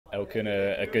Elkan,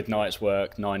 a good night's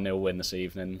work, 9-0 win this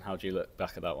evening. How do you look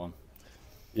back at that one?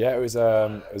 Yeah, it was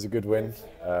a good win.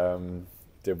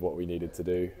 Did what we needed to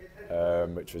do,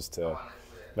 which was to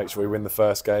make sure we win the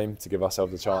first game to give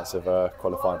ourselves a chance of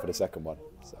qualifying for the second one.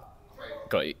 So.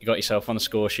 You got yourself on the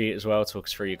score sheet as well. Talk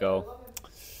us through your goal.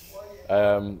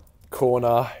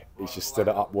 Corner, he's just stood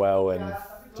it up well and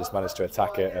just managed to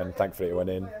attack it, and thankfully it went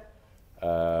in.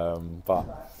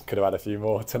 But could have had a few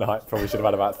more tonight. Probably should have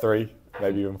had about 3,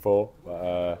 maybe even 4.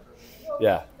 But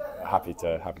yeah, happy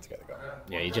to get the goal.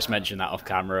 Yeah, you just mentioned that off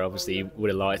camera. Obviously, you would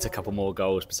have liked a couple more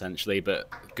goals potentially, but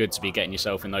good to be getting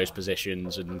yourself in those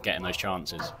positions and getting those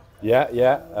chances. Yeah.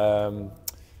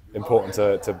 Important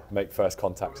to make first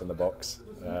contacts in the box.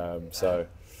 So,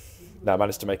 I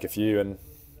managed to make a few, and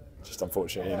just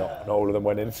unfortunately not all of them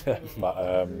went in.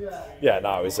 But it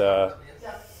was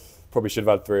probably should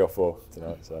have had 3 or 4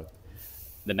 tonight. So.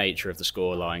 The nature of the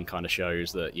scoreline kind of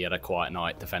shows that you had a quiet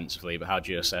night defensively, but how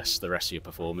do you assess the rest of your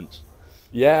performance?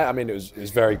 Yeah, I mean, it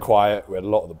was very quiet. We had a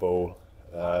lot of the ball.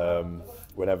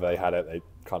 Whenever they had it, they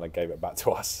kind of gave it back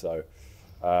to us. So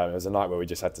it was a night where we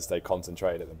just had to stay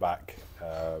concentrated at the back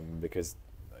because,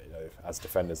 as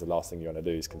defenders, the last thing you want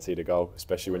to do is concede a goal,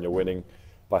 especially when you're winning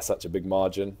by such a big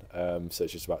margin. So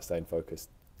it's just about staying focused.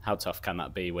 How tough can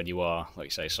that be when you are, like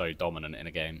you say, so dominant in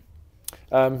a game?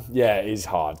 Yeah, it is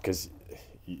hard because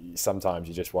sometimes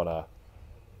you just want to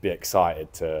be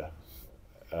excited to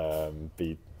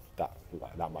be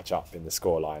that much up in the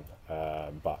scoreline.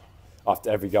 But after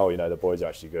every goal, the boys are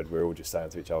actually good. We're all just saying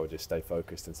to each other, just stay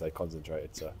focused and stay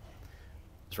concentrated. So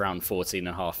it's around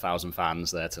 14,500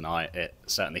 fans there tonight. It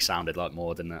certainly sounded like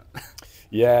more, didn't it?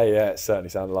 Yeah, it certainly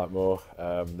sounded like more.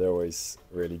 They're always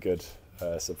really good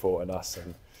supporting us,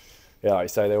 and yeah, like you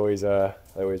say, they always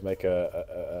make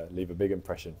leave a big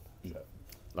impression. So.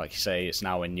 Like you say, it's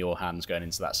now in your hands going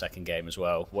into that second game as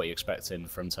well. What are you expecting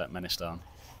from Turkmenistan?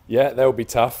 Yeah, they'll be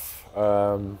tough.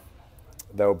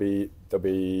 They'll be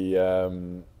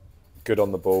good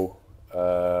on the ball.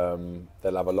 They'll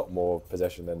have a lot more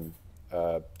possession than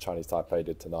Chinese Taipei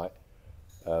did tonight.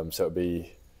 So it'll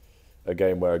be a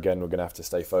game where again we're going to have to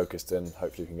stay focused and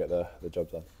hopefully we can get the job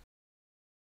done.